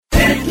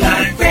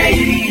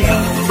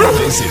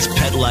This is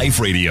Pet Life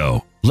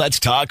Radio. Let's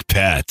talk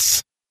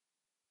pets.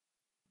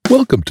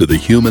 Welcome to the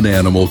Human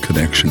Animal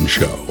Connection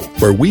Show,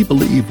 where we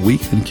believe we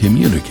can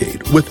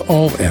communicate with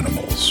all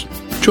animals.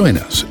 Join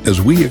us as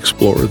we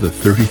explore the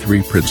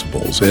 33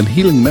 principles and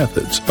healing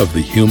methods of the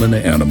human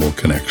animal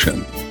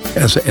connection.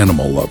 As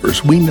animal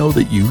lovers, we know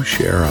that you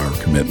share our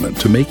commitment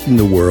to making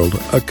the world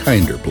a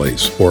kinder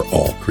place for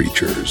all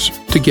creatures.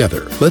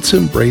 Together, let's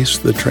embrace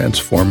the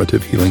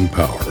transformative healing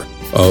power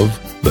of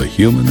the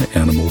human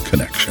animal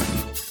connection.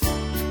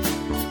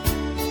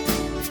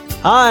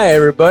 Hi,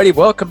 everybody.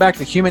 Welcome back to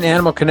the Human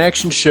Animal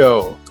Connection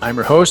Show. I'm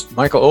your host,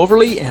 Michael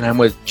Overly, and I'm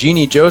with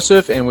Jeannie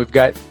Joseph, and we've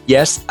got,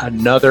 yes,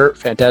 another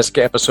fantastic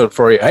episode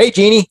for you. Hey,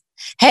 Jeannie.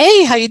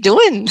 Hey, how you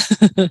doing?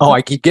 Oh,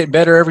 I keep getting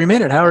better every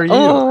minute. How are you?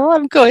 Oh,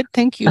 I'm good.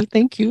 Thank you.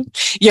 Thank you.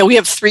 Yeah, we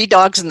have 3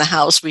 dogs in the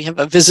house. We have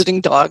a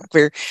visiting dog.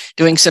 We're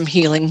doing some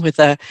healing with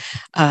a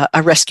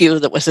rescue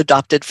that was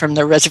adopted from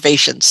the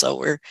reservation.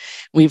 So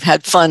we've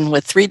had fun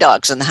with 3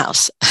 dogs in the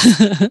house.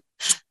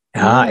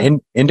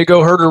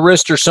 Indigo hurt her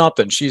wrist or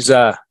something.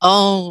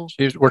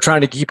 We're trying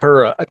to keep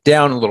her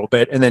down a little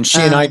bit. And then she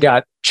and I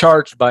got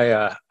charged by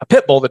a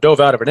pit bull that dove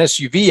out of an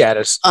SUV at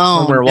us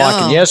when we were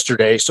walking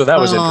yesterday. So that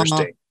was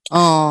interesting.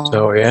 Oh,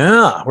 so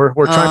yeah,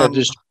 we're trying to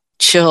just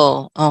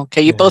chill.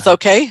 Okay. You both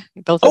okay?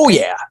 You both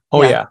okay?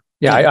 Oh yeah.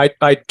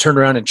 I turned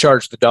around and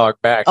charged the dog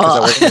back because I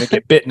wasn't going to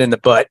get bitten in the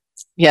butt.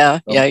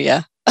 Yeah.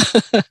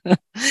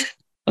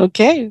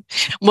 Okay.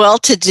 Well,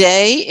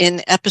 today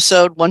in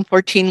episode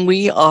 114,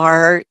 we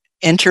are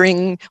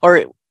entering,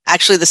 or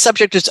actually the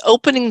subject is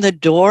opening the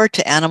door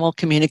to animal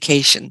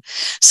communication.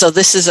 So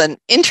this is an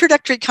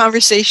introductory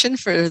conversation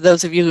for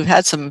those of you who've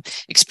had some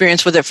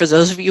experience with it. For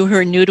those of you who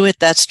are new to it,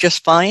 that's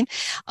just fine.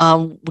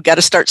 We got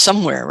to start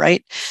somewhere,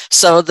 right?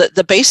 So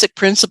the basic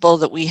principle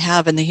that we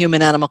have in the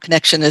human animal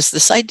connection is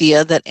this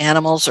idea that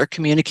animals are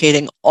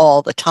communicating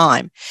all the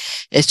time.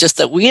 It's just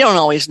that we don't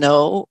always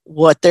know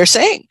what they're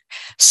saying.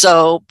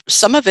 So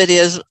some of it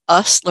is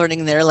us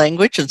learning their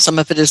language, and some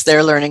of it is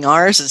they're learning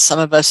ours, and some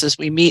of us as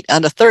we meet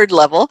on a third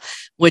level,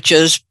 which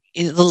is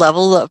the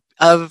level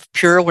of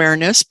pure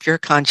awareness, pure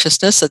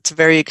consciousness. It's a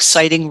very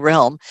exciting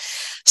realm.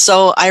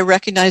 So I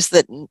recognize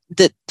that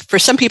for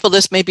some people,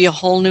 this may be a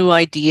whole new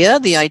idea,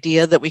 the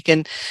idea that we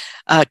can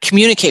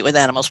communicate with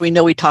animals. We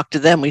know we talk to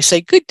them. We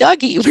say, good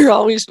doggy.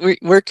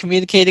 We're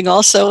communicating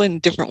also in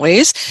different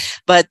ways,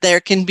 but there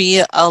can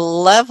be a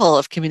level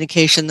of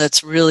communication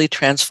that's really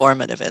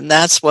transformative. And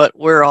that's what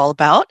we're all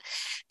about.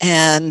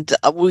 And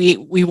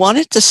we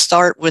wanted to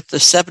start with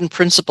the 7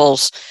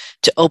 principles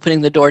to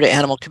opening the door to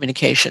animal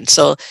communication.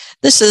 So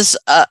this is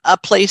a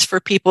place for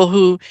people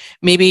who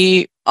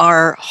maybe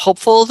are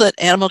hopeful that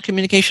animal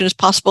communication is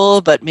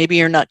possible, but maybe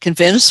you're not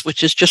convinced,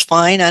 which is just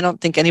fine. I don't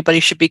think anybody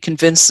should be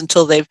convinced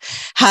until they've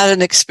had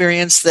an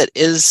experience that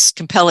is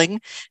compelling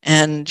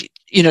and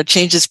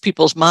changes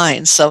people's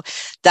minds. So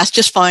that's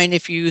just fine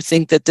if you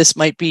think that this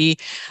might be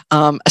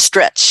a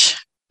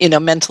stretch,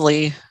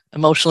 mentally,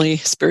 emotionally,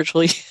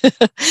 spiritually,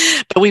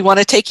 but we want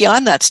to take you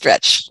on that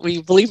stretch.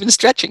 We believe in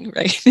stretching,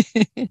 right?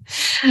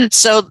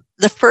 So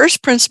the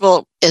first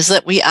principle is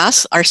that we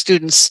ask our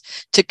students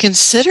to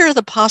consider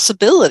the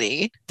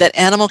possibility that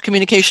animal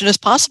communication is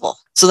possible.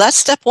 So that's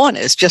step 1,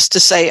 is just to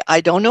say,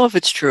 I don't know if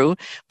it's true,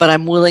 but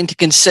I'm willing to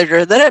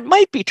consider that it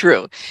might be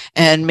true.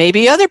 And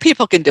maybe other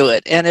people can do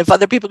it. And if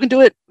other people can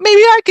do it,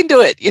 maybe I can do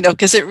it,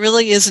 because it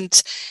really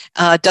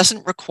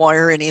doesn't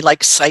require any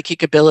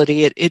psychic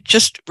ability. It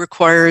just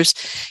requires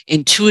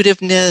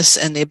intuitiveness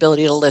and the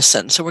ability to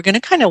listen. So we're going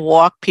to kind of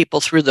walk people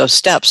through those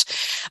steps.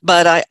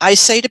 But I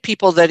say to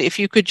people that if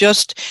you could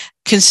just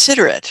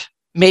consider it.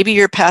 Maybe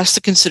you're past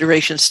the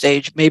consideration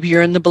stage. Maybe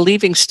you're in the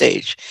believing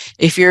stage.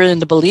 If you're in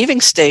the believing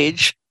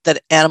stage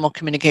that animal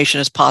communication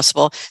is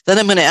possible, then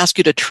I'm going to ask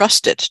you to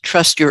trust it,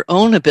 trust your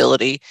own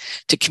ability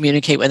to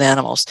communicate with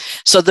animals.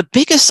 So the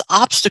biggest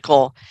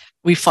obstacle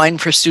we find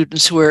for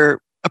students who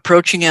are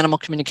approaching animal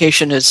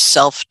communication is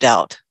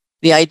self-doubt.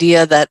 The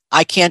idea that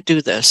I can't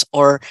do this,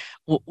 or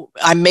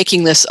I'm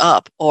making this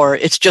up, or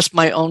it's just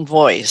my own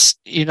voice.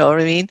 You know what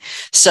I mean?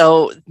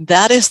 So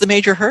that is the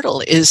major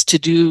hurdle, is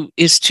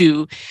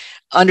to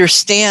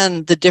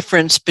understand the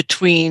difference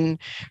between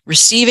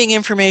receiving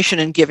information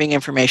and giving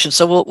information.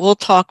 So we'll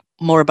talk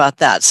more about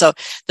that. So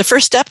the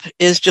first step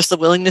is just the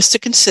willingness to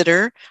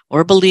consider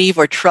or believe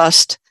or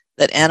trust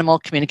that animal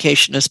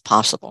communication is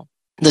possible.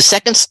 The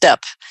second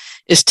step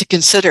is to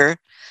consider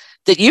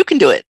that you can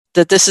do it,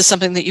 that this is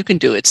something that you can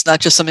do. It's not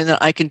just something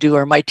that I can do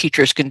or my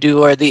teachers can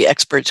do or the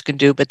experts can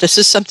do, but this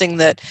is something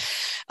that,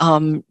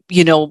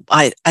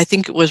 I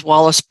think it was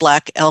Wallace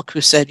Black Elk who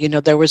said,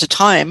 there was a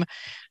time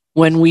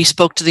when we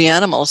spoke to the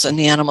animals and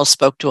the animals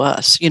spoke to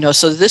us,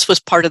 so this was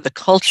part of the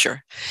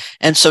culture.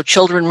 And so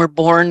children were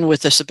born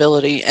with this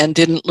ability and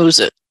didn't lose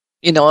it.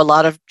 A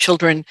lot of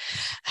children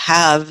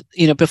have,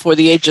 before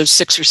the age of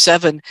 6 or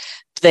 7,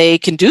 they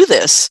can do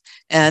this.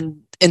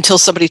 And until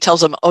somebody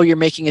tells them, oh, you're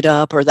making it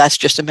up, or that's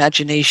just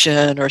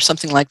imagination, or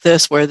something like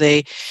this, where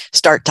they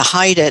start to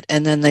hide it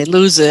and then they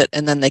lose it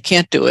and then they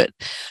can't do it.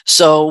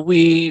 So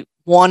we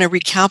want to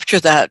recapture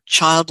that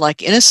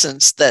childlike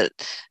innocence that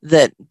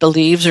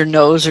believes or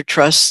knows or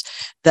trusts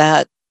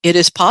that it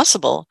is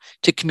possible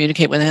to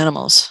communicate with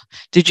animals.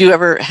 Did you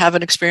ever have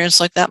an experience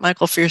like that,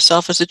 Michael, for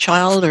yourself as a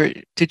child, or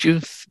did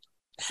you?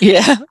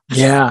 Yeah.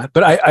 Yeah,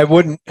 but I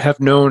wouldn't have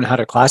known how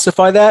to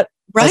classify that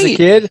as a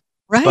kid.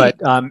 Right.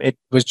 But it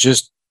was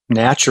just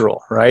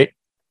natural, right?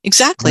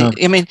 Exactly. Yeah.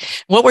 I mean,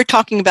 what we're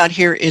talking about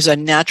here is a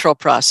natural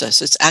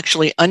process. It's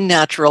actually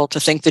unnatural to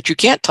think that you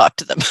can't talk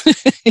to them.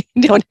 You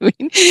know what I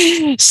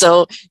mean?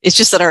 So it's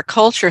just that our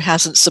culture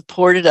hasn't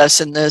supported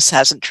us in this,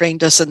 hasn't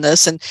trained us in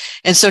this.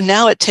 And so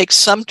now it takes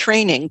some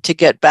training to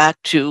get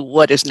back to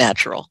what is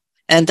natural.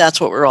 And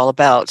that's what we're all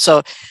about.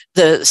 So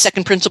the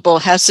second principle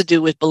has to do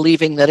with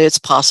believing that it's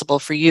possible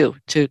for you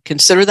to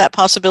consider that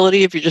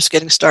possibility if you're just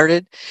getting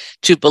started,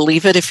 to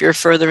believe it if you're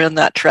further in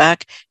that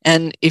track,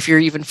 and if you're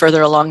even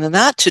further along than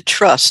that, to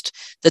trust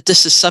that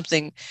this is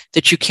something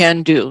that you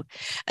can do.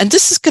 And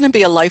this is going to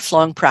be a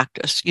lifelong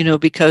practice,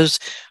 because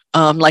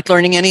like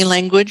learning any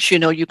language,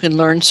 you can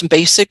learn some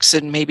basics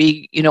and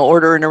maybe,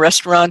 order in a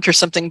restaurant or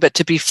something, but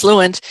to be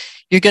fluent,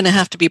 you're going to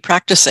have to be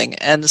practicing.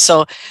 And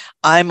so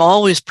I'm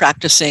always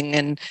practicing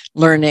and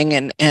learning,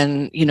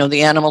 and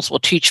the animals will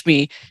teach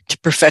me to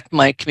perfect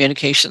my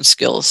communication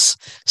skills.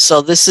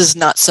 So this is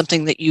not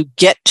something that you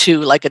get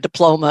to like a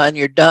diploma and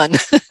you're done.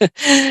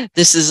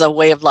 This is a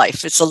way of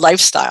life. It's a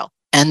lifestyle.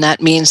 And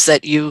that means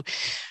that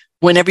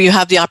whenever you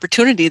have the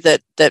opportunity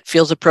that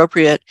feels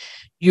appropriate,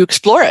 you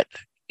explore it.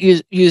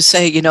 You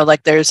say,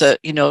 like there's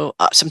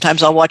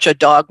sometimes I'll watch a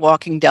dog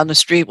walking down the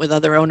street with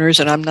other owners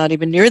and I'm not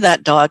even near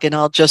that dog, and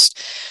I'll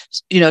just,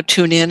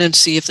 tune in and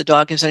see if the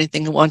dog has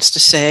anything it wants to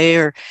say,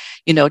 or,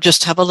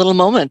 just have a little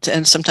moment.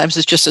 And sometimes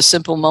it's just a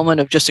simple moment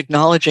of just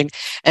acknowledging.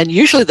 And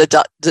usually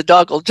the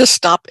dog will just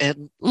stop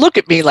and look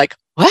at me like,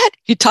 what?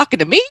 You talking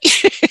to me?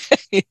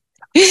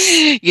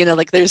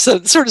 Like there's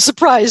a sort of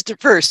surprised at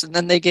first, and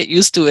then they get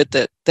used to it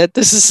that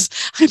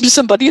I'm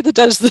somebody that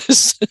does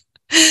this.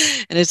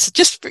 And it's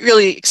just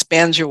really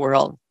expands your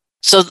world.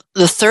 So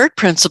the third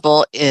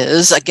principle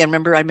is, again,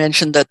 remember I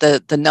mentioned that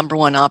the number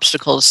one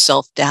obstacle is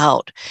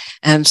self-doubt.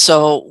 And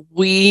so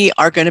we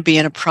are going to be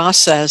in a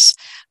process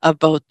of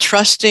both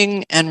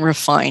trusting and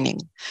refining.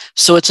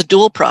 So it's a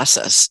dual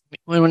process.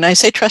 When I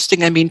say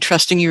trusting, I mean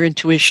trusting your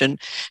intuition,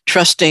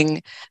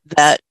 trusting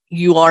that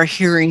you are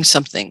hearing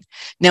something.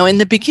 Now, in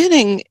the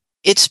beginning,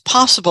 it's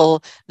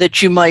possible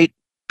that you might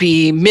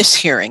be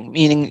mishearing,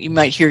 meaning you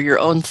might hear your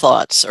own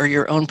thoughts or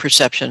your own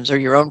perceptions or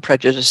your own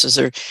prejudices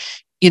or,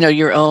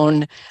 your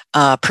own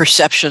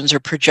perceptions or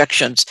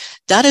projections.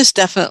 That is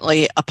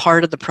definitely a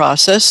part of the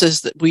process, is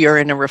that we are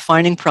in a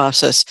refining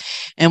process.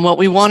 And what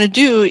we want to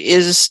do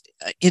is,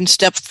 in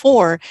step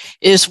 4,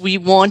 is we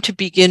want to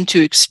begin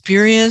to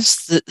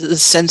experience the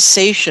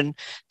sensation,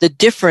 the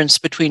difference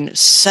between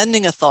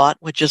sending a thought,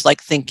 which is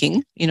like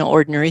thinking,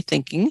 ordinary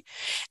thinking,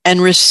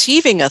 and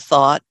receiving a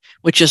thought,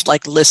 which is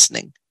like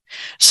listening.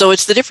 So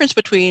it's the difference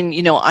between,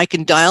 I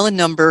can dial a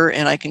number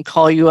and I can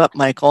call you up,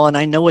 Michael, and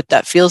I know what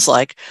that feels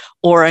like,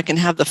 or I can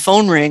have the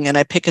phone ring and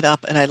I pick it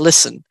up and I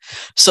listen.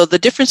 So the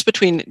difference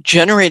between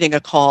generating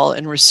a call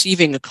and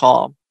receiving a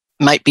call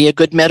might be a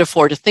good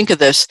metaphor to think of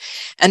this.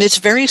 And it's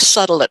very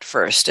subtle at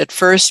first. At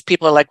first,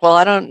 people are like, well,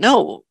 I don't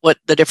know what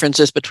the difference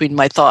is between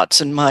my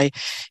thoughts and my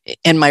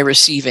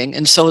receiving.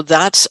 And so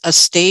that's a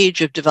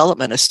stage of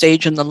development, a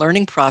stage in the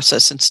learning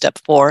process in step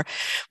 4,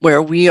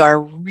 where we are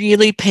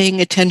really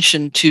paying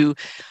attention to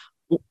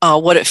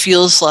what it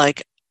feels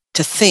like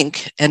to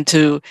think and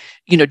to,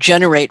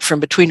 generate from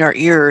between our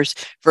ears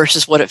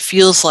versus what it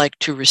feels like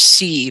to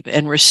receive.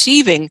 And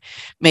receiving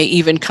may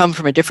even come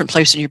from a different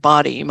place in your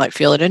body. You might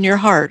feel it in your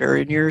heart or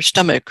in your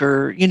stomach,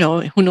 or,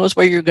 who knows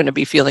where you're going to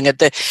be feeling it.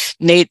 The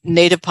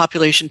native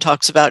population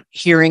talks about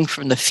hearing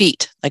from the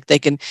feet, like they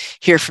can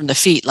hear from the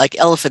feet, like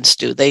elephants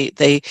do.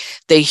 They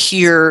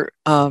hear,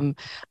 the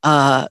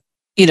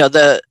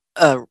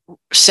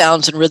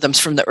sounds and rhythms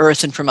from the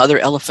earth and from other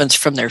elephants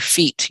from their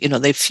feet.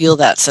 They feel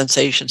that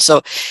sensation.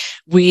 So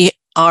we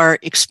are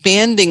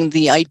expanding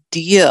the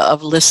idea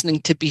of listening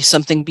to be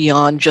something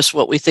beyond just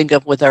what we think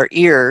of with our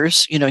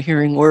ears,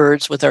 hearing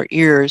words with our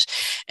ears,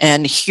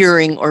 and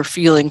hearing or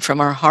feeling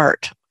from our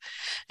heart.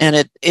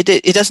 And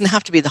it doesn't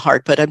have to be the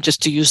heart, but I'm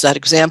just to use that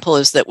example,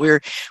 is that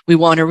we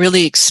want to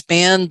really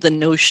expand the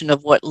notion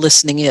of what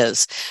listening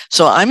is.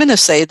 So I'm going to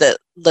say that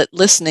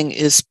listening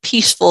is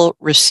peaceful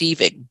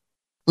receiving.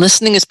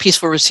 Listening is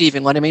peaceful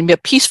receiving. What I mean by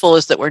peaceful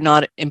is that we're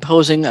not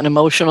imposing an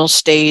emotional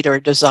state or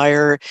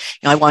desire.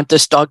 I want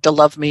this dog to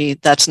love me.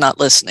 That's not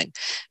listening.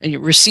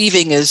 And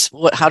receiving is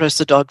how does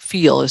the dog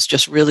feel? Is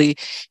just really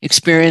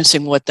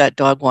experiencing what that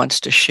dog wants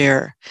to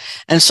share.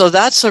 And so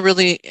that's a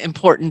really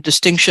important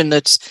distinction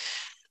that's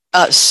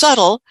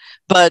subtle,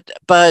 but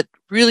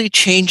really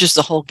changes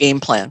the whole game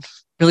plan.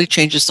 Really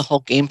changes the whole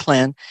game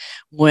plan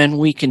when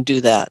we can do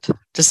that.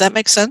 Does that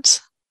make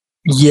sense?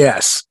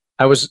 Yes.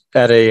 I was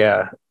at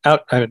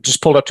I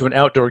just pulled up to an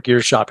outdoor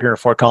gear shop here in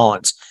Fort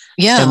Collins.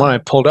 Yeah. And when I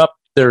pulled up,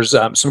 there's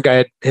some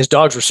guy, his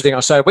dogs were sitting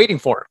outside waiting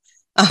for him.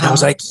 And I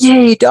was like,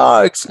 yay,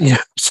 dogs.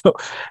 So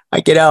I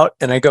get out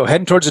and I go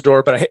heading towards the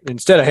door, but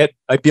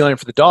I beeline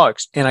for the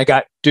dogs. And I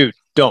got, dude,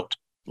 don't.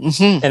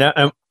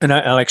 Mm-hmm. And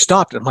I like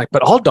stopped. I'm like,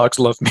 but all dogs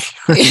love me.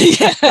 But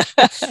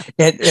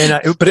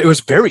it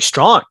was very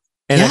strong.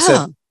 And I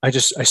said,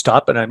 I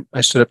stopped and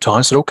I stood up tall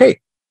and said, okay.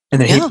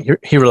 And then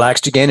he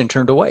relaxed again and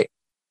turned away.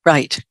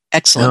 Right.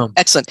 Excellent.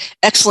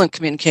 Excellent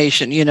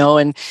communication,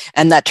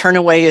 and that turn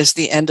away is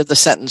the end of the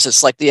sentence.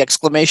 It's like the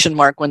exclamation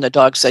mark when the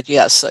dog said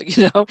yes. So,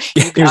 you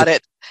got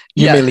it.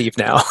 You may leave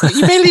now.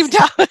 You may leave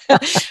now.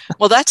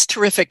 Well, that's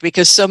terrific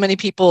because so many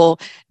people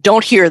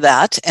don't hear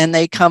that and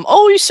they come,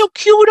 oh, you're so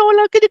cute. Oh,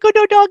 look at the good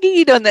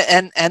doggy.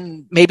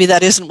 And maybe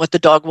that isn't what the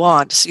dog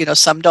wants.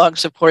 Some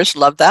dogs, of course,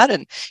 love that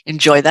and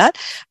enjoy that.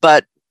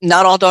 But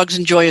not all dogs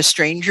enjoy a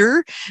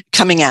stranger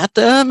coming at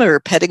them or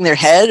petting their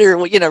head or,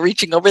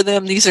 reaching over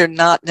them. These are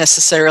not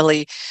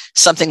necessarily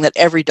something that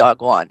every dog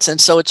wants.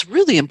 And so it's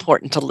really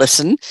important to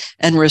listen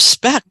and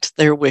respect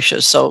their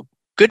wishes. So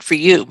good for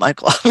you,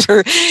 Michael,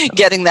 for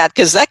getting that,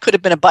 because that could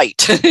have been a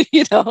bite,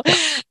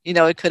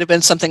 it could have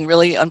been something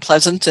really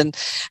unpleasant and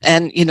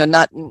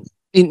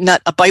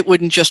not a bite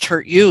wouldn't just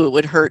hurt you, it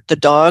would hurt the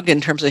dog in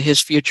terms of his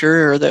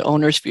future or the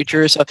owner's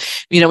future. So,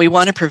 we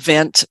want to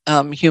prevent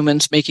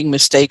humans making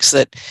mistakes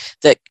that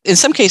in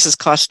some cases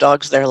cost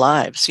dogs their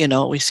lives.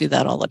 We see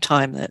that all the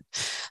time that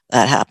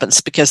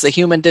happens because the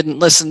human didn't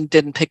listen,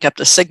 didn't pick up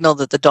the signal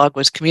that the dog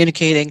was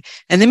communicating,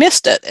 and they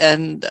missed it.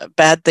 And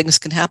bad things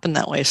can happen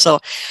that way. So,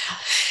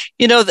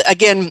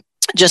 again,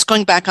 just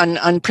going back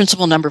on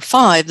principle number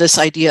 5, this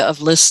idea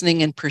of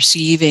listening and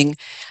perceiving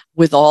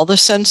with all the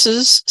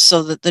senses,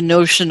 so that the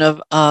notion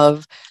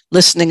of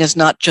listening is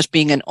not just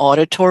being an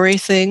auditory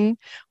thing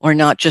or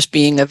not just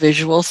being a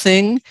visual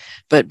thing,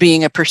 but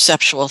being a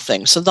perceptual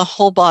thing. So the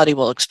whole body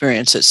will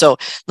experience it. So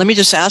let me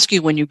just ask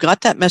you, when you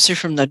got that message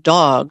from the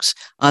dogs,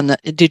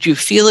 did you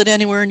feel it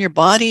anywhere in your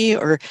body,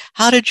 or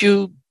how did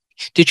you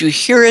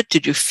hear it?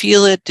 Did you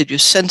feel it? Did you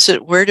sense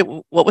it?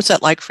 What was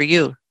that like for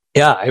you?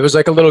 Yeah, it was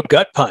like a little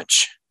gut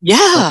punch.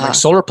 Yeah. Like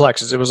solar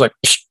plexus. It was like,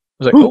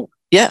 oh.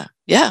 Yeah.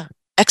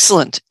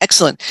 Excellent.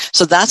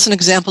 So that's an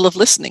example of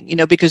listening,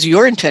 because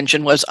your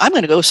intention was, I'm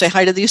going to go say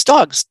hi to these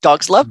dogs.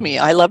 Dogs love me.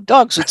 I love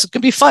dogs. It's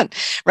going to be fun,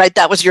 right?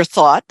 That was your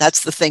thought.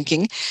 That's the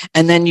thinking.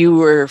 And then you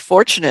were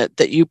fortunate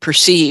that you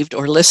perceived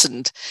or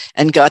listened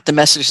and got the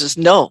messages,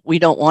 no, we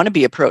don't want to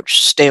be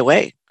approached. Stay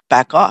away,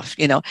 back off,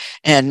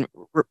 and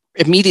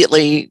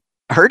immediately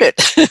heard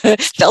it,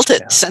 felt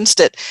it,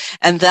 sensed it.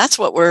 And that's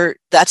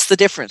the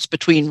difference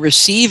between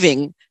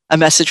receiving a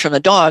message from the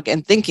dog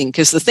and thinking,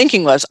 because the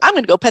thinking was, I'm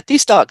going to go pet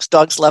these dogs.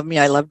 Dogs love me.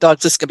 I love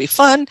dogs. This is going to be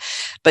fun,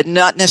 but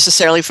not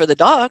necessarily for the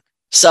dog.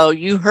 So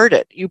you heard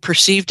it, you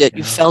perceived it,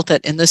 you felt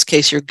it, in this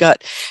case, your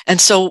gut.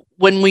 And so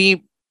when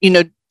we,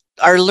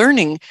 are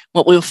learning,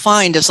 what we'll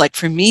find is, like,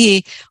 for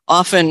me,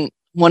 often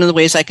one of the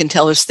ways I can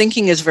tell is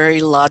thinking is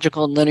very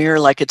logical and linear,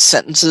 like it's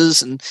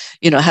sentences and,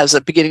 has a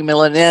beginning,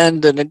 middle, and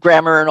end and a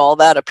grammar and all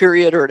that, a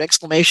period or an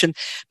exclamation.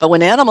 But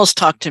when animals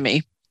talk to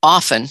me,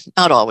 often,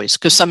 not always,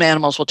 because some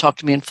animals will talk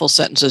to me in full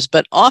sentences,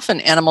 but often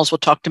animals will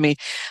talk to me,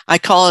 I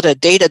call it a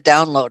data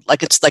download,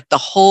 like it's like the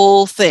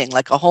whole thing,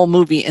 like a whole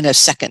movie in a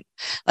second,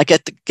 like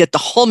get the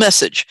whole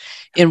message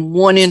in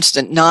one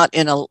instant, not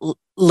in a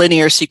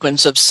linear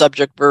sequence of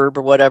subject, verb,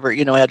 or whatever,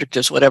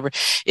 adjectives, whatever.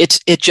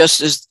 It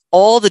just is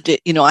all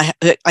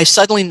I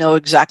suddenly know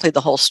exactly the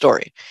whole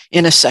story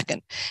in a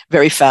second,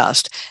 very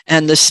fast.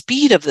 And the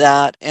speed of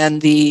that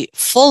and the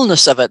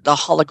fullness of it, the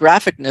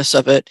holographicness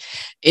of it,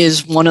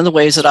 is one of the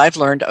ways that I've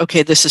learned,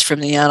 okay, this is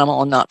from the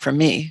animal and not from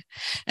me.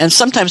 And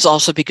sometimes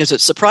also because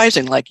it's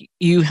surprising, like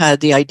you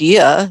had the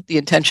idea, the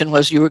intention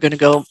was you were going to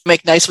go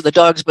make nice with the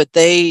dogs, but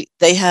they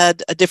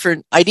had a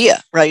different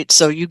idea, right?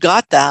 So you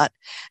got that,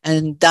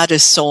 and that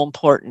is so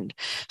important.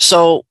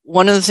 So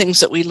one of the things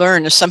that we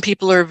learn is some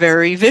people are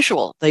very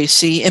visual. They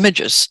see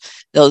images.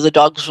 The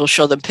dogs will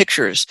show them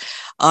pictures.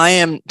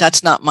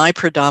 That's not my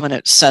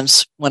predominant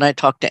sense when I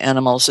talk to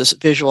animals, is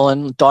visual,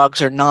 and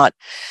dogs are not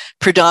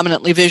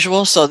predominantly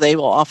visual, so they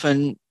will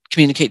often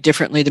communicate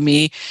differently to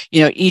me.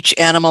 Each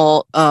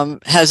animal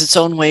has its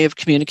own way of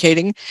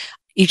communicating.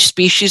 Each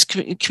species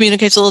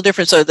communicates a little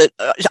different. So that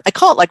I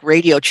call it like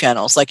radio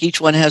channels. Like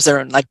each one has their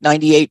own, like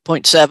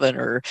 98.7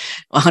 or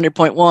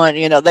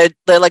 100.1.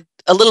 They're like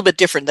a little bit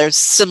different. They're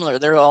similar.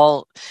 They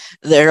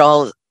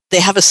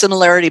have a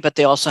similarity, but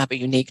they also have a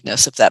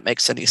uniqueness, if that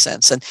makes any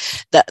sense. And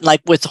that,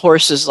 like with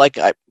horses, like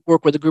I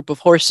work with a group of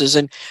horses,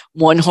 and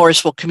one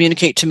horse will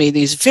communicate to me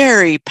these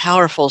very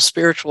powerful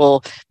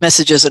spiritual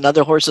messages, and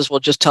other horses will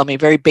just tell me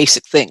very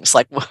basic things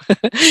like,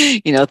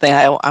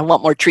 I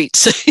want more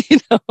treats,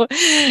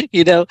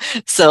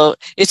 So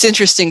it's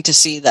interesting to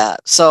see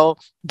that. So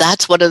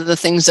that's one of the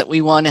things that we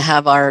want to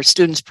have our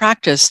students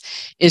practice,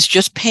 is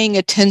just paying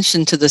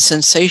attention to the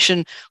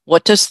sensation.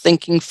 What does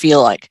thinking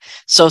feel like?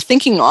 So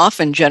thinking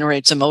often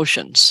generates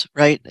emotions,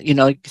 right?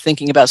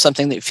 Thinking about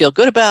something that you feel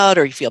good about,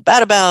 or you feel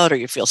bad about, or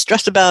you feel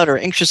stressed about, or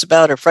anxious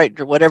about, or frightened,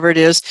 or whatever it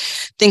is,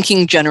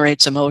 thinking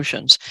generates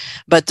emotions.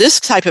 But this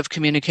type of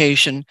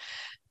communication,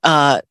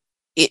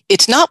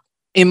 it's not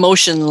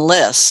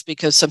emotionless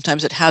because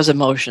sometimes it has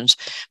emotions,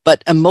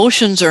 but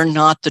emotions are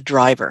not the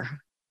driver,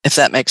 if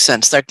that makes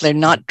sense. They're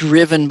not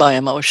driven by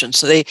emotions.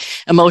 So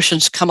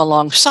emotions come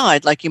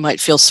alongside, like you might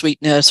feel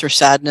sweetness or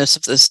sadness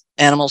if this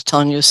animal's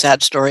telling you a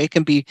sad story. It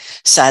can be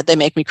sad. They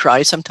make me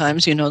cry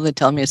sometimes, they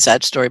tell me a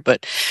sad story.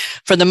 But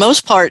for the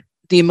most part,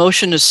 the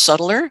emotion is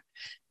subtler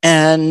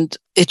and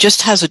it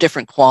just has a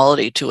different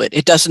quality to it.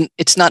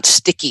 It's not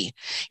sticky.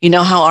 You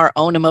know how our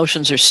own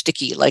emotions are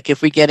sticky. Like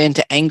if we get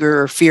into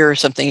anger or fear or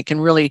something, it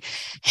can really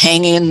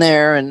hang in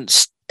there and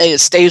it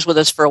stays with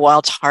us for a while.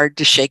 It's hard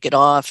to shake it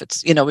off.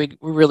 It's, we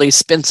really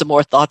spin some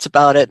more thoughts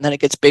about it and then it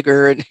gets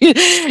bigger and,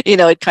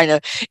 it kind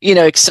of,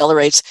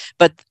 accelerates.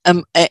 But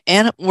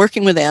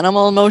working with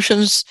animal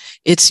emotions,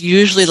 it's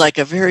usually like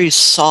a very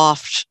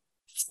soft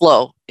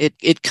flow.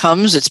 It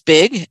comes, it's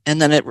big,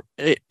 and then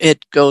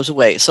it goes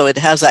away. So it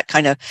has that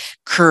kind of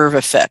curve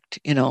effect,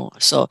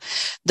 So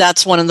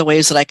that's one of the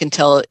ways that I can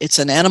tell it's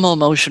an animal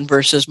emotion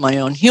versus my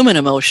own human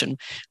emotion,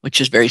 which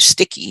is very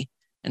sticky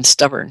and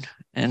stubborn.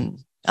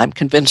 And I'm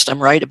convinced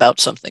I'm right about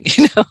something,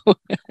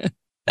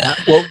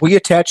 Well, we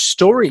attach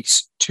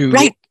stories to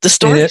the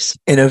stories.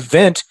 An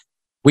event.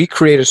 We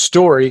create a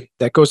story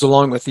that goes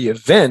along with the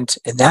event,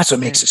 and that's what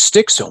makes it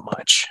stick so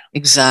much.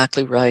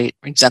 Exactly right.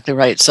 Exactly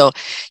right. So,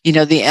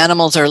 the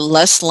animals are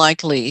less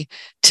likely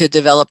to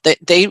develop,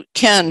 they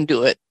can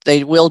do it,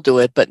 they will do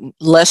it, but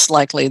less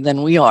likely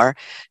than we are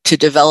to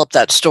develop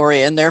that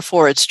story. And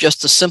therefore, it's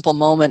just a simple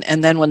moment.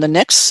 And then when the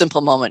next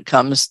simple moment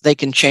comes, they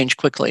can change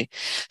quickly.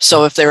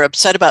 So if they're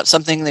upset about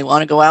something, they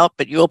want to go out,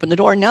 but you open the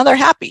door and now they're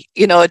happy.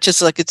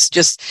 It's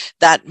just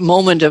that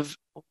moment of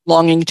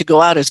longing to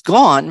go out is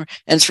gone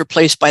and it's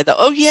replaced by the,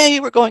 oh yay,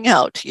 we're going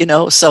out,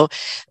 so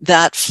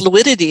that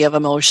fluidity of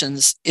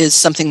emotions is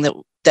something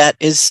that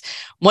is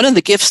one of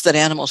the gifts that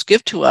animals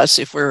give to us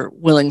if we're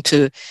willing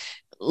to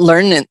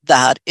learn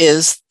that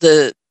is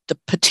the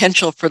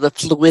potential for the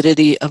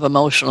fluidity of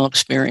emotional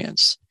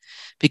experience,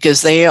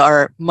 because they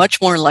are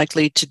much more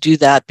likely to do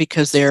that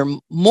because they're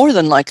more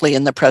than likely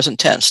in the present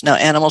tense. Now,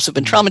 animals who've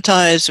been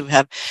traumatized, who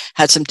have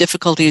had some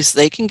difficulties,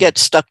 they can get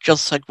stuck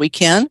just like we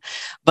can,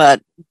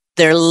 but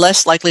they're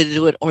less likely to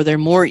do it, or they're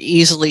more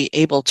easily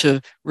able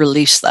to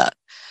release that.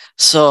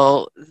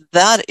 So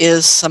that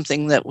is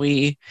something that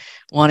we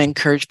want to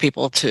encourage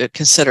people to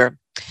consider.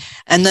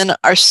 And then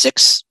our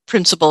sixth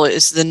principle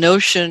is the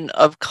notion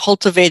of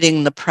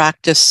cultivating the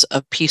practice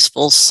of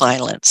peaceful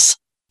silence.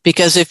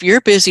 Because if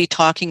you're busy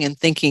talking and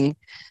thinking,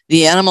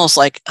 the animal's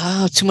like,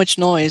 oh, too much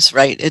noise,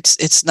 right?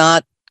 It's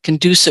not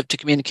conducive to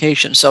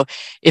communication. So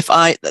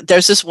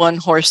there's this one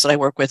horse that I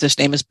work with, his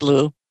name is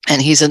Blue. And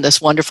he's in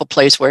this wonderful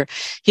place where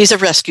he's a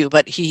rescue,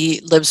 but he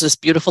lives this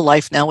beautiful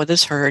life now with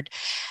his herd.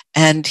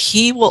 And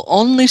he will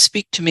only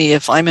speak to me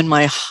if I'm in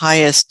my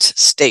highest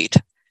state.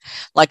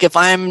 Like if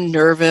I'm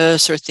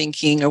nervous or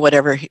thinking or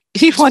whatever,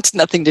 he wants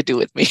nothing to do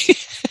with me.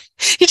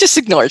 He just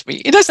ignores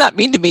me. He does not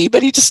mean to me,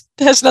 but he just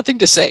has nothing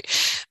to say.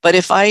 But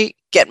if I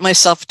get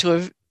myself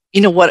to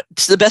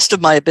to the best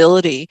of my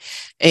ability,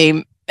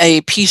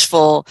 a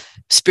peaceful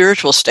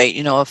spiritual state,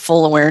 a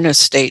full awareness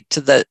state to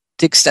the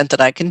extent that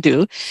I can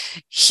do,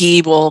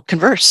 he will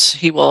converse,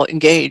 he will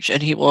engage,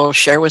 and he will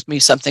share with me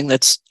something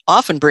that's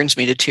often brings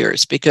me to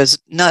tears, because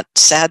not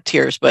sad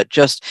tears, but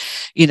just,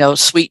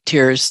 sweet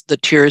tears, the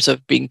tears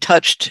of being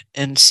touched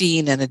and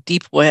seen in a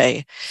deep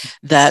way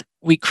that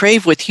we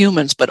crave with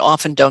humans, but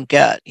often don't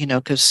get,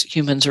 because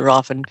humans are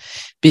often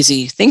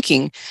busy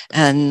thinking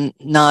and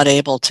not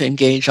able to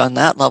engage on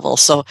that level.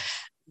 So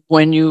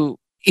when you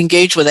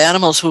engage with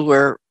animals who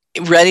are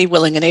ready,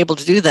 willing, and able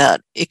to do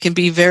that, it can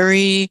be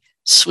very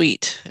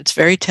sweet. It's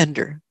very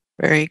tender,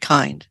 very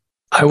kind.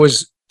 I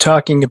was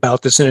talking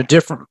about this in a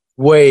different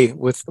way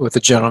with a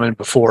gentleman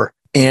before,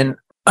 and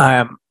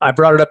I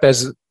brought it up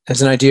as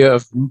an idea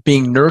of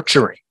being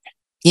nurturing.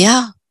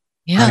 Yeah.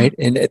 Right.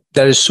 And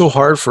that is so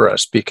hard for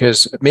us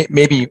because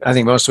maybe I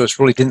think most of us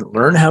really didn't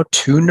learn how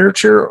to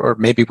nurture, or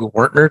maybe we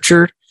weren't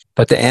nurtured,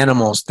 but the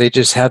animals, they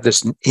just have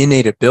this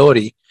innate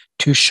ability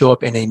to show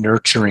up in a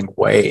nurturing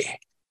way.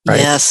 Right?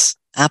 Yes.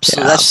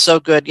 Absolutely. Yeah. That's so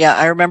good. Yeah.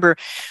 I remember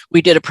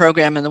we did a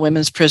program in the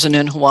women's prison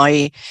in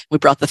Hawaii. We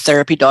brought the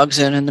therapy dogs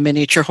in and the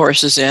miniature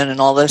horses in and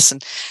all this.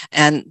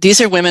 And these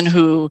are women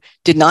who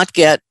did not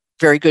get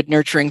very good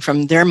nurturing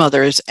from their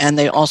mothers, and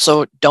they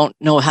also don't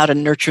know how to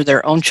nurture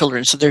their own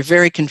children. So they're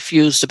very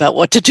confused about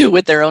what to do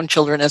with their own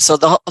children. And so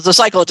the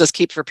cycle just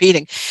keeps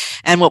repeating.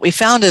 And what we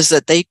found is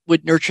that they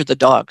would nurture the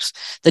dogs.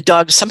 The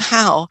dogs,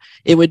 somehow,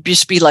 it would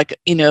just be like,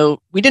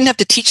 we didn't have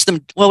to teach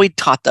them. Well, we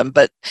taught them,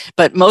 but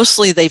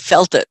mostly they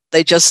felt it.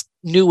 They just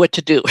knew what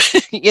to do.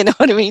 You know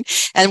what I mean?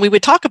 And we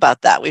would talk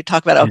about that. We'd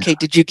talk about, okay,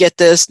 did you get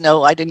this?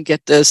 No, I didn't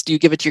get this. Do you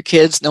give it to your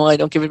kids? No, I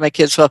don't give it to my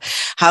kids. So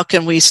how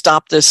can we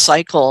stop this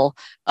cycle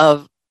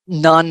of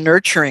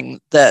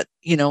non-nurturing that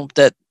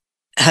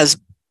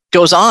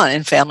goes on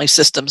in family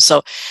systems?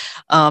 So,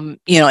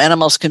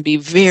 animals can be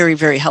very,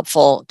 very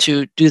helpful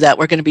to do that.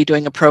 We're going to be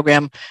doing a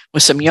program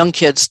with some young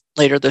kids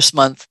later this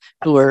month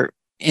who are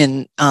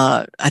in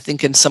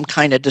some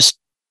kind of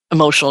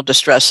emotional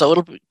distress. So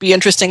it'll be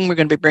interesting. We're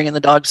going to be bringing the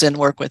dogs in,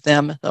 work with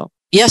them. So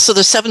Yeah, so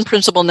the 7th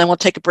principle, and then we'll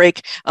take a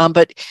break.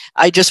 But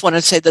I just want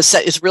to say the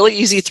set is really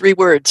easy, 3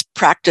 words: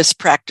 practice,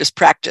 practice,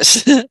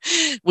 practice,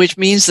 which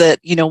means that,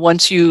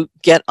 once you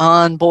get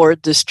on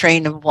board this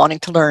train of wanting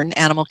to learn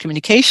animal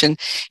communication,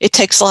 it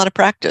takes a lot of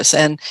practice,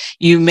 and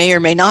you may or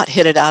may not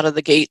hit it out of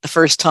the gate the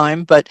first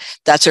time, but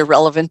that's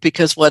irrelevant,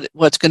 because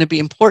what's going to be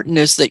important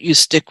is that you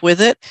stick with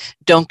it,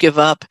 don't give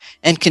up,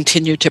 and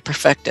continue to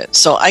perfect it.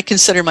 So I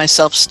consider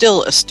myself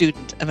still a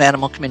student of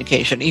animal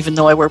communication, even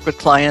though I work with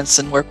clients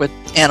and work with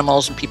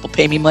animals and people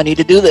pay me money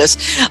to do this.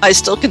 I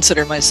still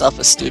consider myself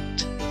a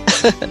student.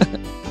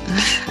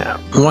 Yeah.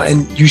 Well,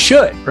 and you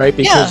should, right?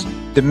 Because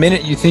the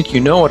minute you think you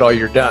know it all,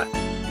 you're done.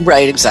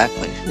 Right,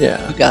 exactly.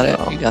 Yeah. You got it.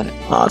 You got it.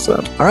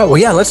 Awesome. All right. Well,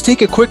 yeah, let's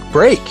take a quick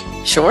break.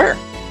 Sure.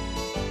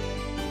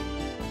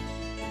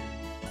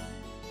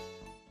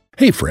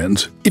 Hey,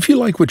 friends, if you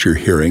like what you're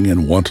hearing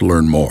and want to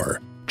learn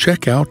more,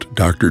 check out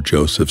Dr.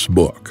 Joseph's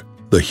book,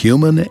 The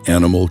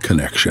Human-Animal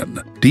Connection,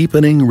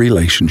 Deepening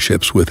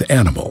Relationships with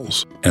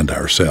Animals and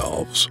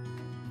Ourselves.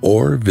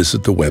 Or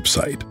visit the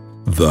website,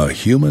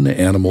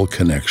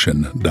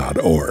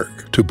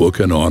 thehumananimalconnection.org, to book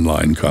an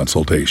online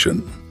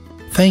consultation.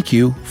 Thank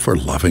you for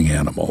loving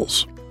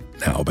animals.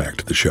 Now back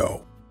to the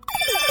show.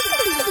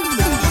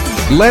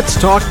 Let's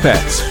Talk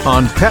Pets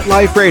on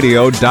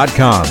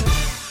PetLifeRadio.com.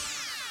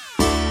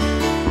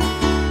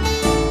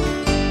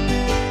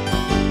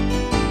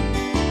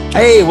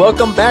 Hey,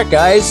 welcome back,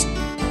 guys.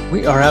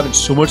 We are having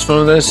so much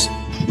fun with this.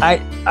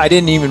 I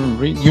didn't even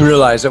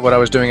realize that what I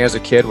was doing as a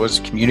kid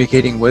was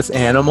communicating with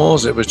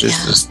animals. It was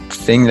just this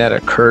thing that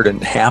occurred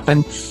and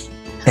happened.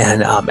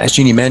 And as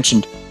Jeannie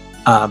mentioned,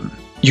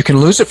 you can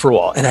lose it for a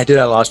while. And I did.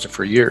 I lost it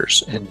for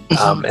years. And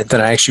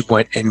then I actually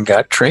went and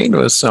got trained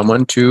with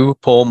someone to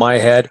pull my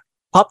head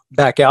pop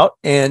back out.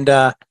 And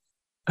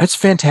it's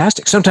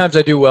fantastic. Sometimes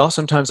I do well,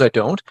 sometimes I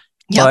don't.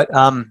 Yep.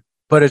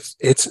 But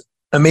it's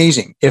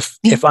amazing.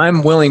 If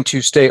I'm willing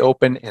to stay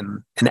open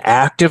and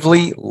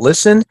actively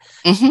listen,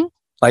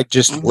 like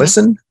just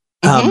listen,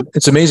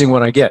 it's amazing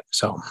what I get.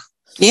 So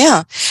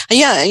yeah.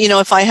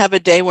 If I have a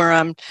day where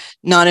I'm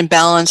not in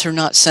balance or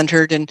not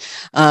centered, and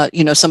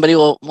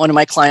one of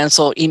my clients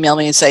will email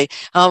me and say,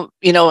 I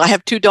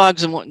have 2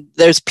 dogs and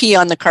there's pee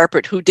on the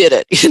carpet. Who did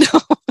it?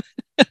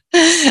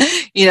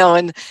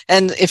 And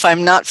if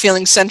I'm not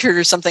feeling centered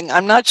or something,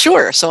 I'm not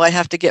sure. So I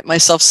have to get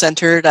myself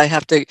centered. I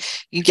have to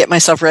get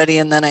myself ready,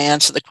 and then I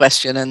answer the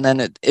question, and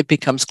then it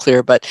becomes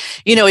clear. But,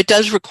 it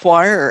does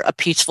require a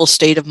peaceful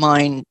state of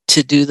mind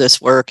to do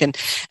this work. And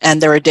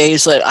there are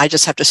days that I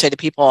just have to say to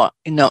people,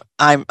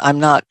 I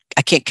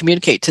can't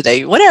communicate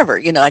today, whatever,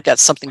 I got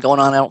something going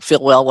on. I don't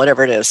feel well,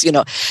 whatever it is,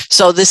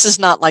 So this is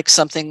not like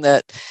something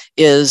that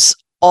is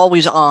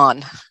always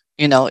on.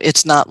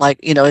 It's not like,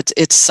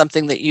 it's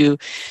something that you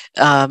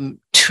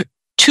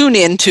tune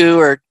into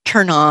or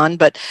turn on.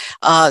 But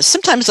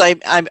sometimes I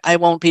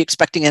won't be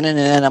expecting it, and an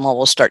animal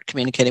will start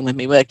communicating with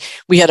me.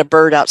 We had a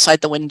bird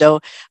outside the window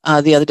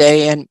the other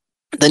day, and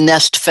the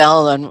nest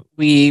fell, and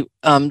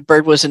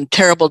bird was in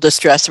terrible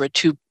distress. There were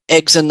 2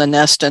 eggs in the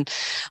nest, and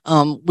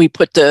we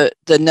put the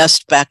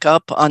nest back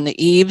up on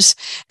the eaves,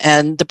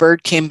 and the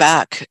bird came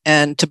back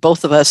and to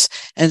both of us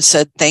and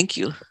said, "Thank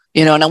you."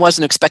 And I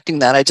wasn't expecting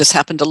that. I just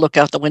happened to look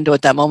out the window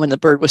at that moment. The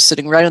bird was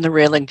sitting right on the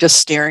railing, just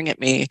staring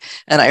at me.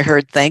 And I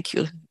heard, "Thank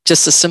you."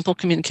 Just a simple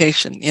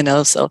communication,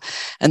 so,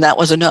 and that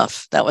was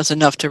enough. That was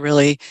enough to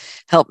really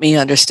help me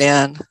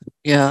understand.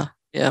 Yeah,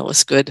 it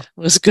was good. It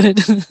was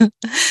good.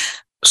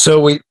 So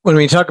when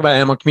we talk about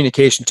animal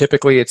communication,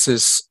 typically it's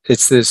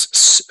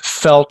this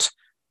felt,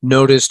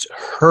 noticed,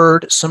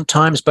 heard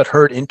sometimes, but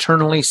heard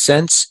internally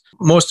sense.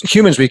 Most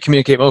humans, we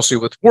communicate mostly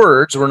with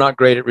words. We're not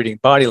great at reading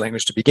body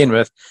language to begin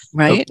with.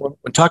 Right. But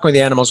when talking with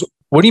the animals,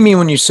 what do you mean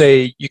when you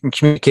say you can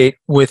communicate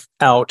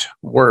without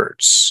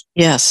words?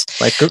 Yes.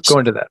 Like go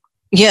into that.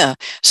 Yeah.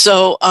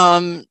 So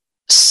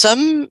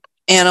some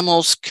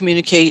animals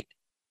communicate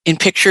in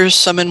pictures,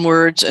 some in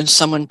words, and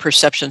some in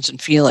perceptions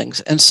and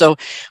feelings. And so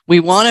we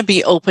want to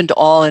be open to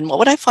all. And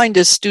what I find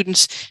is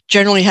students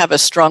generally have a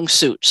strong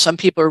suit. Some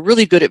people are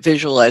really good at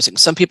visualizing.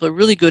 Some people are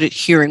really good at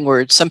hearing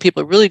words. Some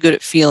people are really good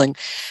at feeling.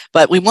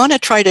 But we want to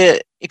try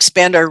to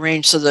expand our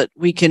range so that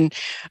we can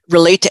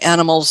relate to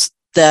animals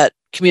that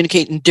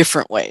communicate in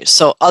different ways.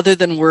 So other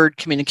than word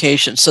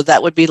communication. So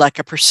that would be like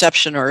a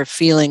perception or a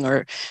feeling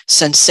or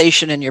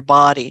sensation in your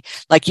body.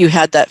 Like you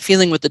had that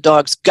feeling with the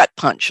dog's gut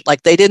punch.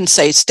 Like they didn't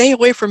say, "Stay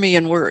away from me"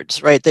 in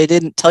words, right? They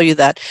didn't tell you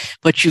that,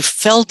 but you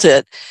felt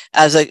it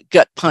as a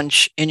gut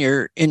punch in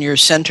your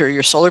center,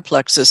 your solar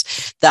plexus.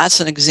 That's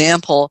an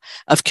example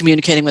of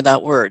communicating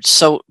without words.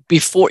 So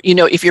before,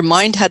 if your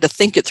mind had to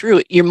think it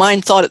through, your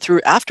mind thought it through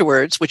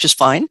afterwards, which is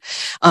fine.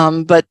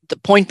 But the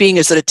point being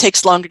is that it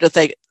takes longer to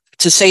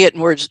say it in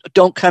words,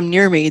 "Don't come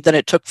near me," than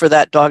it took for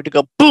that dog to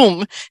go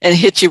boom and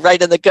hit you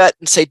right in the gut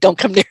and say, "Don't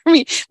come near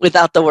me,"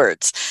 without the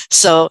words.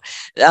 So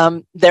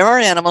there are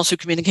animals who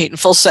communicate in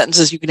full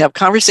sentences. You can have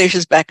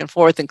conversations back and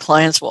forth, and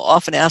clients will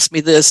often ask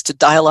me this to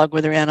dialogue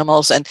with their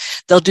animals, and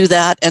they'll do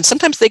that. And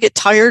sometimes they get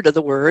tired of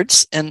the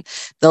words and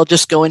they'll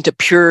just go into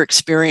pure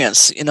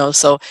experience,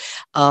 So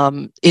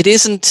it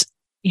isn't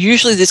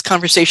usually these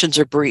conversations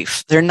are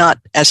brief. They're not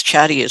as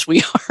chatty as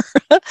we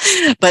are,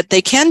 but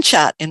they can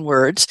chat in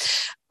words.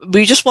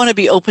 We just want to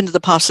be open to the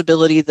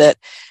possibility that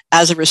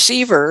as a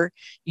receiver,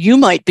 you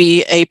might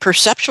be a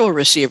perceptual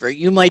receiver.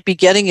 You might be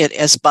getting it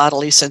as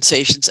bodily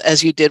sensations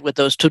as you did with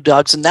those two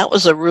dogs. And that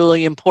was a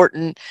really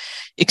important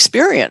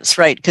experience,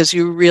 right? Because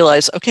you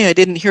realize, okay, I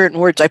didn't hear it in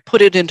words. I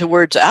put it into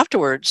words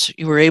afterwards.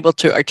 You were able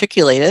to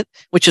articulate it,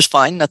 which is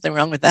fine. Nothing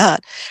wrong with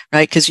that,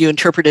 right? Because you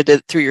interpreted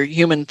it through your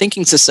human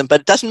thinking system,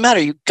 but it doesn't matter.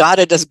 You got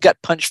it as gut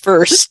punch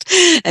first,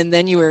 and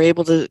then you were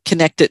able to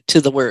connect it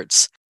to the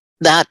words.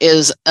 That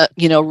is,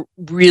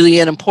 really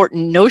an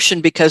important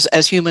notion, because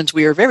as humans,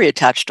 we are very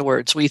attached to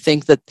words. We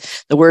think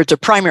that the words are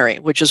primary,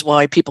 which is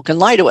why people can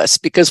lie to us,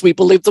 because we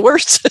believe the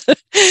words.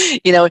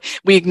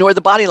 We ignore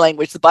the body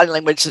language. The body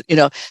language,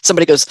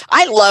 somebody goes,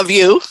 "I love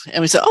you."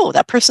 And we say, "Oh,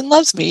 that person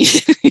loves me,"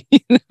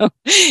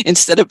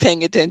 instead of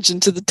paying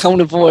attention to the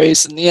tone of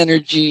voice and the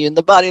energy and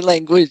the body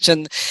language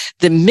and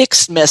the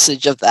mixed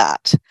message of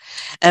that.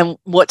 And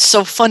what's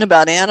so fun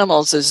about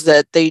animals is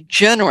that they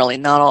generally,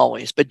 not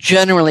always, but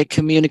generally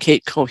communicate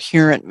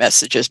coherent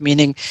messages,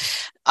 meaning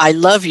 "I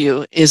love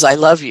you" is "I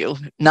love you,"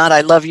 not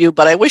 "I love you,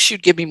 but I wish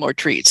you'd give me more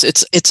treats."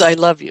 It's "I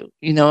love you."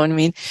 You know what I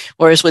mean?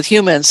 Whereas with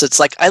humans, it's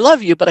like "I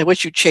love you, but I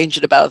wish you'd change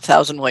it about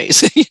 1,000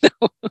 ways."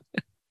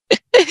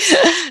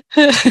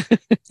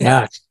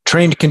 Yeah,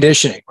 trained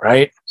conditioning,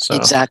 right? So.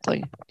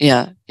 Exactly.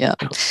 Yeah.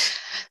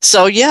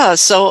 So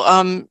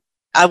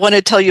I want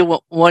to tell you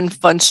one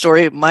fun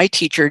story. My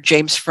teacher,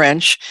 James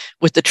French,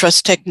 with the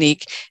trust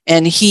technique,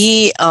 and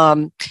he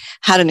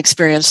had an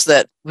experience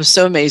that was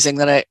so amazing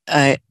that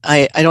I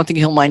don't think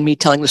he'll mind me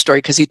telling the story,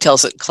 because he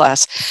tells it in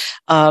class.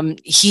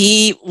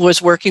 He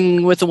was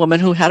working with a woman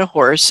who had a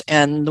horse,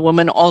 and the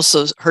woman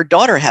also, her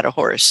daughter had a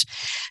horse.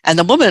 And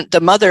the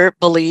mother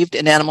believed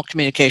in animal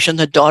communication.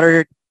 The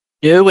daughter,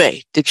 no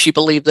way did she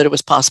believe that it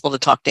was possible to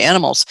talk to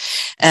animals.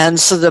 And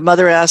so the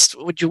mother asked,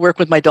 "Would you work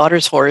with my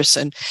daughter's horse?"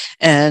 And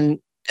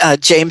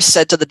James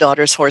said to the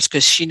daughter's horse,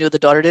 because she knew the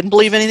daughter didn't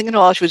believe anything at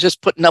all. She was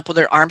just putting up with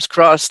her arms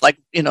crossed, like,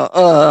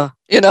 oh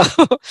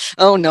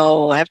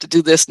no, I have to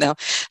do this now.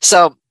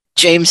 So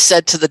James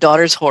said to the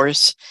daughter's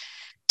horse,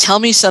 "Tell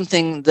me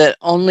something that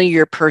only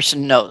your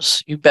person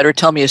knows. You better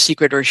tell me a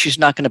secret, or she's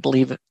not going to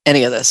believe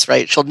any of this,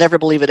 right? She'll never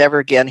believe it ever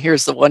again.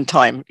 Here's the one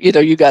time,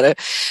 you got to."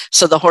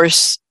 So the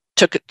horse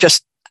took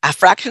just a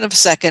fraction of a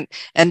second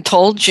and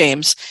told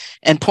James,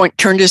 and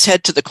turned his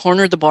head to the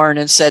corner of the barn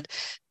and said,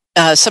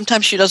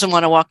 "Sometimes she doesn't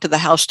want to walk to the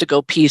house to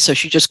go pee, so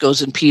she just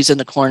goes and pees in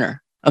the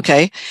corner."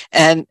 Okay.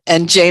 And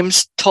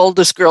James told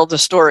this girl the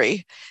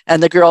story,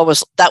 and the girl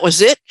that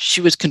was it. She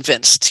was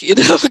convinced,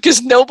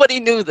 because nobody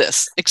knew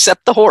this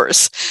except the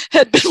horse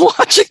had been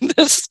watching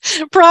this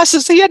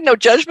process. He had no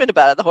judgment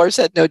about it. The horse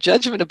had no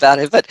judgment about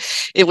it, but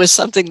it was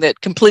something that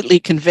completely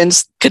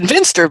convinced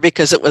her,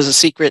 because it was a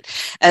secret.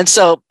 And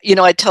so,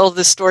 I tell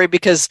this story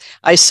because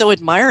I so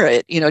admire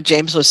it.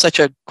 James was such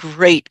a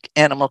great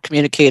animal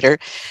communicator.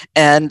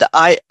 And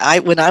I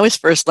when I was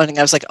first learning,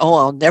 I was like, "Oh,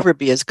 I'll never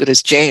be as good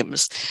as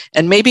James.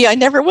 And maybe I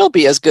never will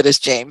be as good as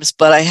James,"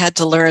 but I had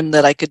to learn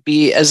that I could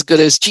be as good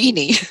as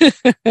Jeannie.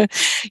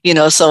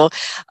 So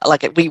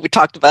like we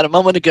talked about a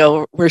moment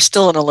ago, we're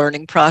still in a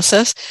learning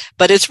process,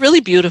 but it's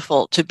really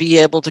beautiful to be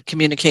able to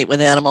communicate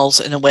with animals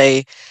in a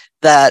way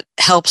that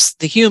helps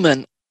the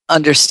human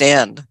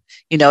understand.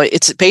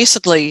 It's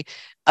basically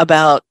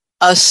about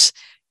us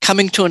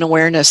coming to an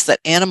awareness that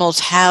animals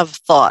have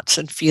thoughts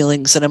and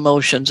feelings and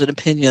emotions and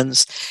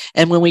opinions.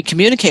 And when we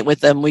communicate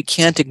with them, we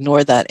can't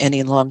ignore that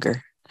any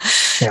longer.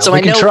 Yeah, so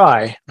we can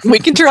try. We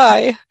can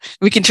try.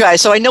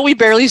 So I know we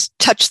barely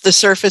touched the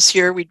surface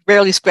here. We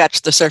barely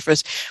scratched the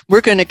surface.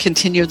 We're going to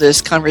continue this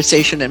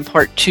conversation in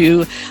part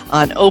 2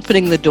 on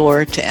opening the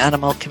door to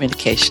animal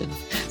communication.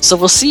 So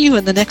we'll see you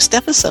in the next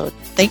episode.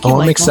 Thank you,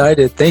 Michael. I'm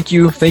excited. Thank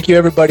you. Thank you,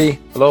 everybody.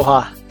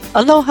 Aloha.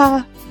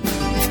 Aloha.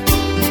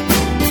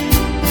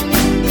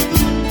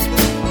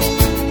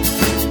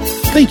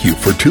 Thank you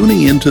for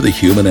tuning into the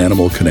Human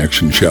Animal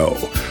Connection Show.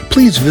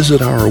 Please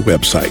visit our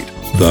website,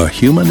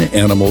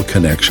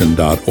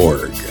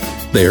 thehumananimalconnection.org.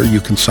 There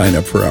you can sign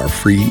up for our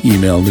free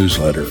email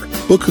newsletter,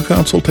 book a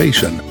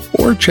consultation,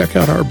 or check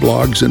out our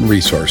blogs and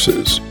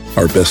resources.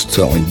 Our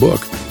best-selling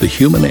book, The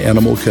Human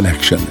Animal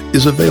Connection,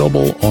 is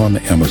available on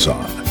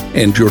Amazon,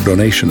 and your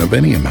donation of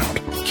any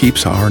amount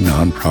keeps our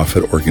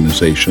nonprofit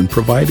organization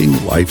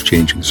providing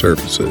life-changing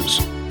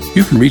services.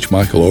 You can reach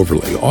Michael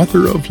Overly,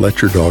 author of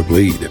Let Your Dog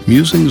Lead,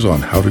 Musings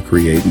on How to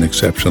Create an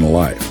Exceptional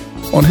Life,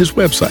 on his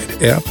website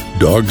at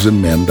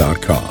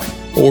dogsandmen.com,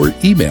 or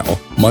email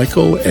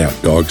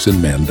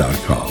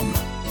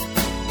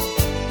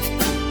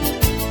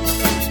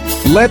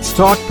michael@dogsandmen.com. Let's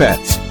Talk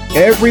Pets,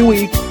 every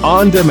week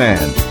on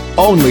demand,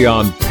 only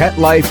on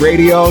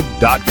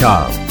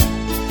PetLifeRadio.com.